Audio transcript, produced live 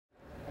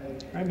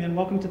All right, man.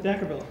 Welcome to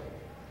Thackerville.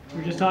 We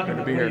were just talking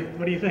about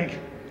what do you think?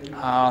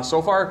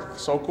 So far,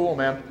 so cool,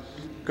 man.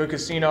 Good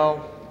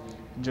casino.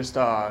 Just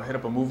hit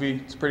up a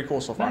movie. It's pretty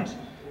cool so far.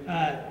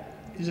 Nice.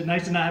 Is it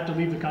nice to not have to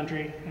leave the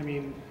country? I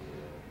mean,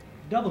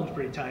 Dublin's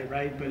pretty tight,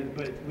 right?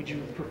 But would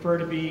you prefer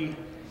to be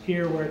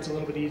here where it's a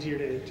little bit easier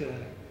to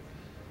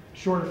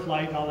shorter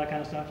flight and all that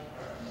kind of stuff?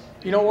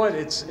 You know what?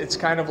 It's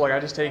kind of like I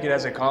just take it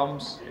as it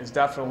comes. It's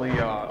definitely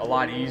a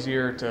lot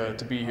easier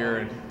to be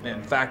here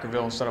in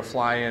Thackerville instead of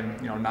flying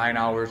 9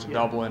 hours to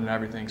Dublin and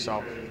everything.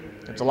 So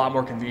it's a lot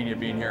more convenient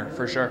being here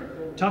for sure.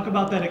 Talk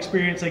about that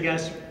experience, I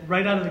guess,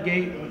 right out of the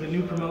gate with a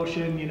new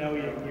promotion. You're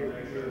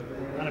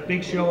on a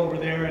big show over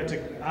there.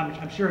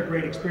 I'm sure a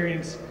great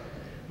experience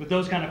with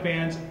those kind of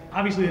fans.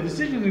 Obviously, the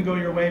decision didn't go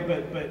your way,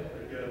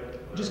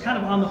 but just kind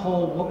of on the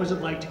whole, what was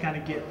it like to kind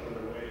of get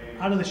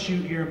out of the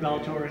chute here in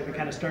Bellator and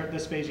kind of start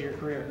this phase of your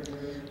career?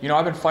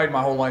 I've been fighting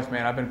my whole life,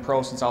 man. I've been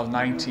pro since I was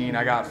 19.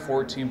 I got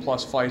 14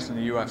 plus fights in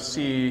the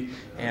UFC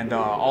and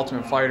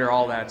Ultimate Fighter,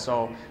 all that.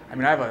 So, I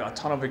have a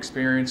ton of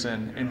experience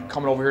in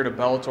coming over here to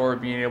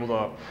Bellator, being able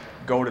to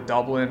go to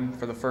Dublin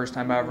for the first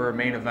time ever,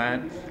 main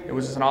event. It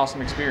was just an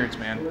awesome experience,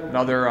 man.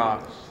 Another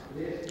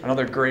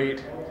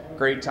great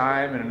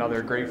time and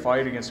another great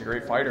fight against a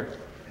great fighter.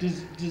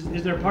 Is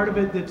there part of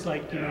it that's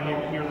like,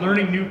 you're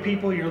learning new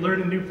people, you're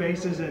learning new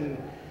faces,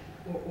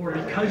 or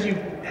because you've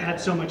had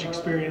so much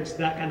experience,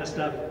 that kind of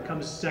stuff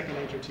comes second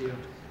nature to you?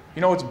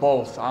 It's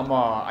both.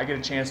 I get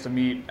a chance to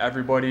meet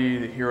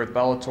everybody here at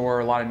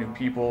Bellator, a lot of new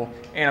people,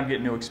 and I'm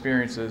getting new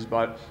experiences.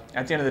 But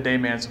at the end of the day,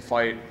 man, it's a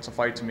fight. It's a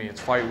fight to me.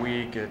 It's fight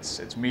week.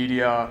 It's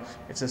media.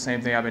 It's the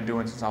same thing I've been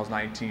doing since I was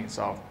 19.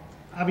 So,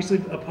 obviously,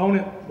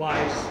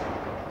 opponent-wise,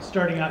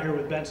 starting out here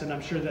with Benson,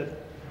 I'm sure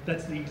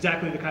that's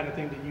exactly the kind of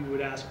thing that you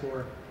would ask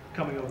for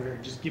coming over here.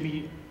 Just give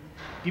me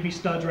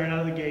studs right out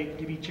of the gate.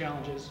 Give me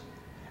challenges.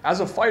 As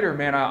a fighter,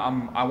 man,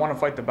 I want to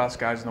fight the best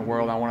guys in the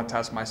world. I want to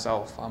test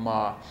myself. I'm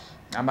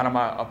at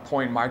a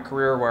point in my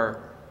career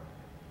where,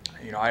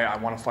 I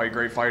want to fight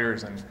great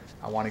fighters and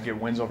I want to get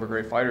wins over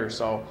great fighters.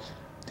 So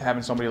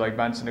having somebody like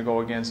Benson to go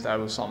against, that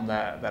was something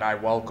that I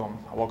welcome.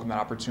 I welcome that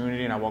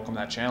opportunity and I welcome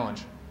that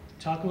challenge.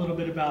 Talk a little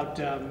bit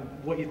about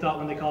what you thought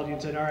when they called you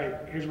and said, all right,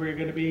 here's where you're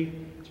going to be.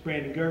 It's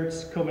Brandon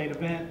Gertz, co-main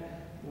event.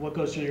 What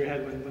goes through your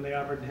head when they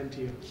offered him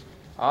to you?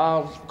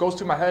 Goes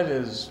through my head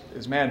is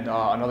man,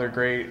 another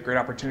great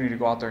opportunity to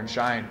go out there and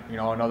shine.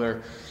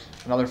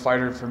 Another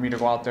fighter for me to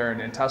go out there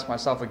and test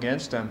myself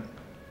against him.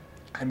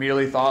 I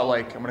immediately thought,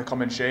 like, I'm going to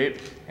come in shape,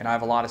 and I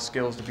have a lot of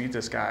skills to beat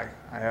this guy.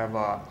 I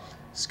have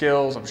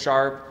skills, I'm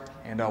sharp,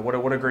 and what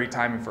a great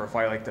timing for a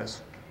fight like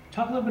this.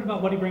 Talk a little bit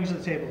about what he brings to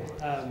the table.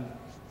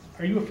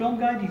 Are you a film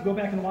guy? Do you go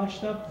back and watch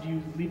stuff? Do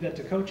you leave that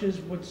to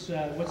coaches? What's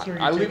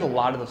I leave a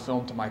lot of the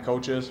film to my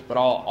coaches, but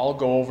I'll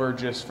go over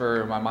just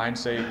for my mind's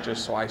sake,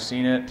 just so I've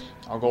seen it.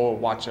 I'll go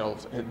watch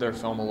their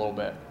film a little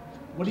bit.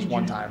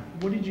 One time.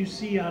 What did you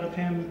see out of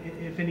him,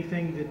 if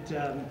anything,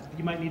 that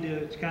you might need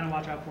to kind of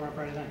watch out for on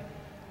Friday night?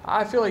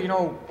 I feel like,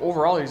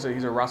 overall he's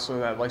a wrestler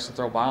that likes to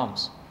throw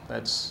bombs.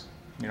 That's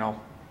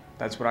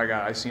what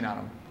I seen on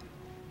him.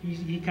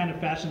 He kind of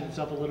fashioned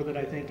himself a little bit,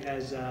 I think,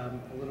 as a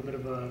little bit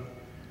of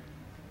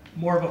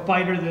more of a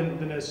fighter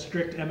than a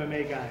strict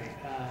MMA guy.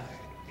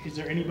 Is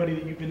there anybody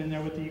that you've been in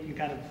there with that you can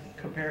kind of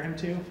compare him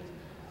to?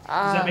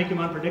 Does that make him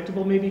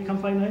unpredictable maybe come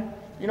fight night?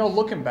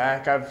 Looking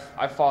back,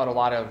 I've fought a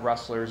lot of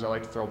wrestlers that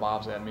like to throw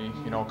bombs at me.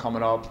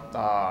 Coming up,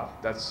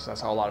 that's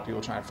how a lot of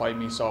people try and fight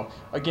me. So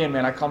again,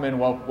 man, I come in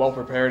well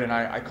prepared, and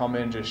I come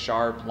in just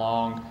sharp,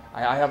 long.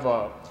 I have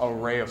a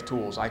array of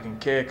tools. I can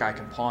kick, I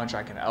can punch,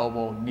 I can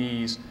elbow,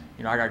 knees.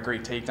 I got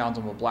great takedowns.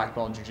 I'm a black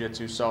belt in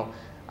jiu-jitsu. So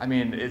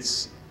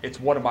it's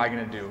what am I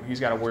going to do? He's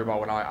got to worry about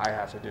what I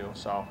have to do.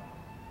 So,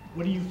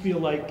 what do you feel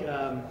like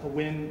a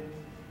win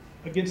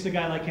against a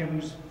guy like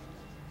him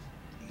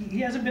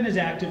he hasn't been as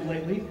active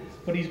lately,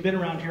 but he's been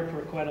around here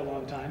for quite a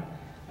long time.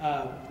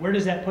 Where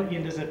does that put you,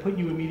 and does that put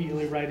you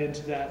immediately right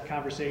into that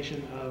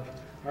conversation of,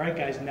 all right,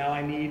 guys, now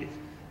I need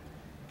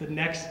the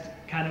next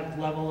kind of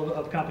level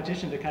of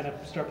competition to kind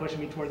of start pushing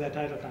me toward that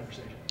title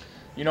conversation?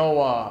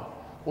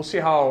 We'll see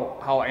how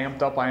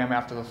amped up I am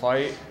after the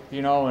fight,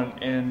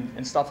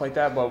 and stuff like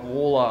that. But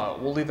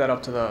we'll leave that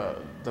up to the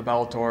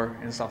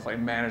Bellator and stuff like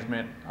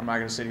management. I'm not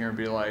gonna sit here and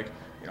be like,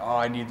 oh,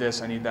 I need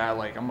this, I need that.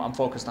 Like I'm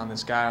focused on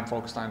this guy. I'm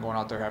focused on going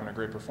out there having a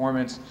great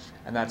performance,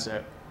 and that's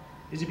it.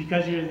 Is it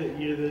because you're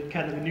the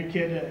kind of the new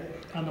kid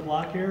on the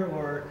block here,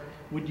 or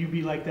would you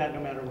be like that no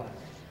matter what?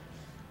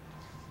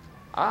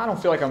 I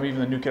don't feel like I'm even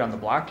the new kid on the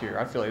block here.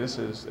 I feel like this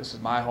is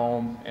my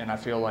home, and I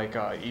feel like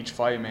each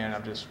fight, man,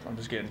 I'm just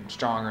getting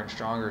stronger and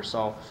stronger.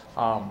 So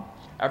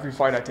every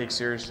fight I take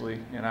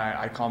seriously, and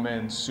I come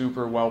in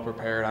super well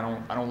prepared. I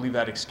don't leave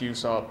that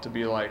excuse up to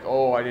be like,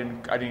 oh, I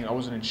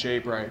wasn't in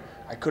shape, or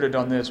I could have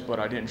done this, but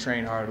I didn't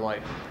train hard.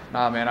 Like,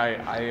 nah, man,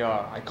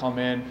 I come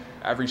in,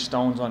 every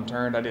stone's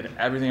unturned. I did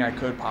everything I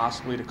could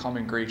possibly to come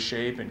in great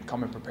shape and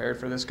come in prepared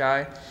for this guy,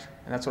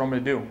 and that's what I'm gonna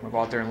do. I'm gonna go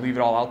out there and leave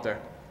it all out there.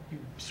 You've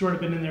sort of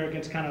been in there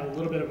against kind of a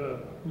little bit of a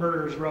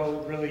murderer's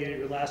row, really, in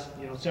your last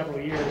several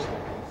years.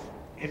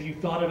 Have you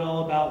thought at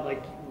all about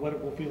like what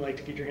it will feel like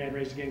to get your hand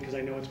raised again, because I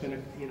know it's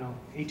been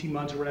 18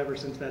 months or whatever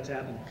since that's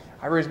happened.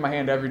 I raise my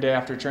hand every day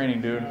after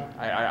training, dude.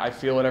 I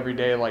feel it every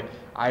day. Like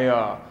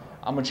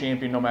I'm a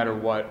champion no matter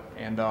what,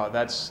 and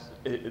that's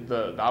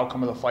the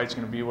outcome of the fight's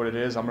going to be what it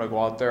is. I'm going to go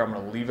out there. I'm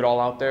going to leave it all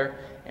out there,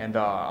 and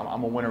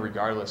I'm a winner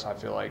regardless. I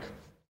feel like.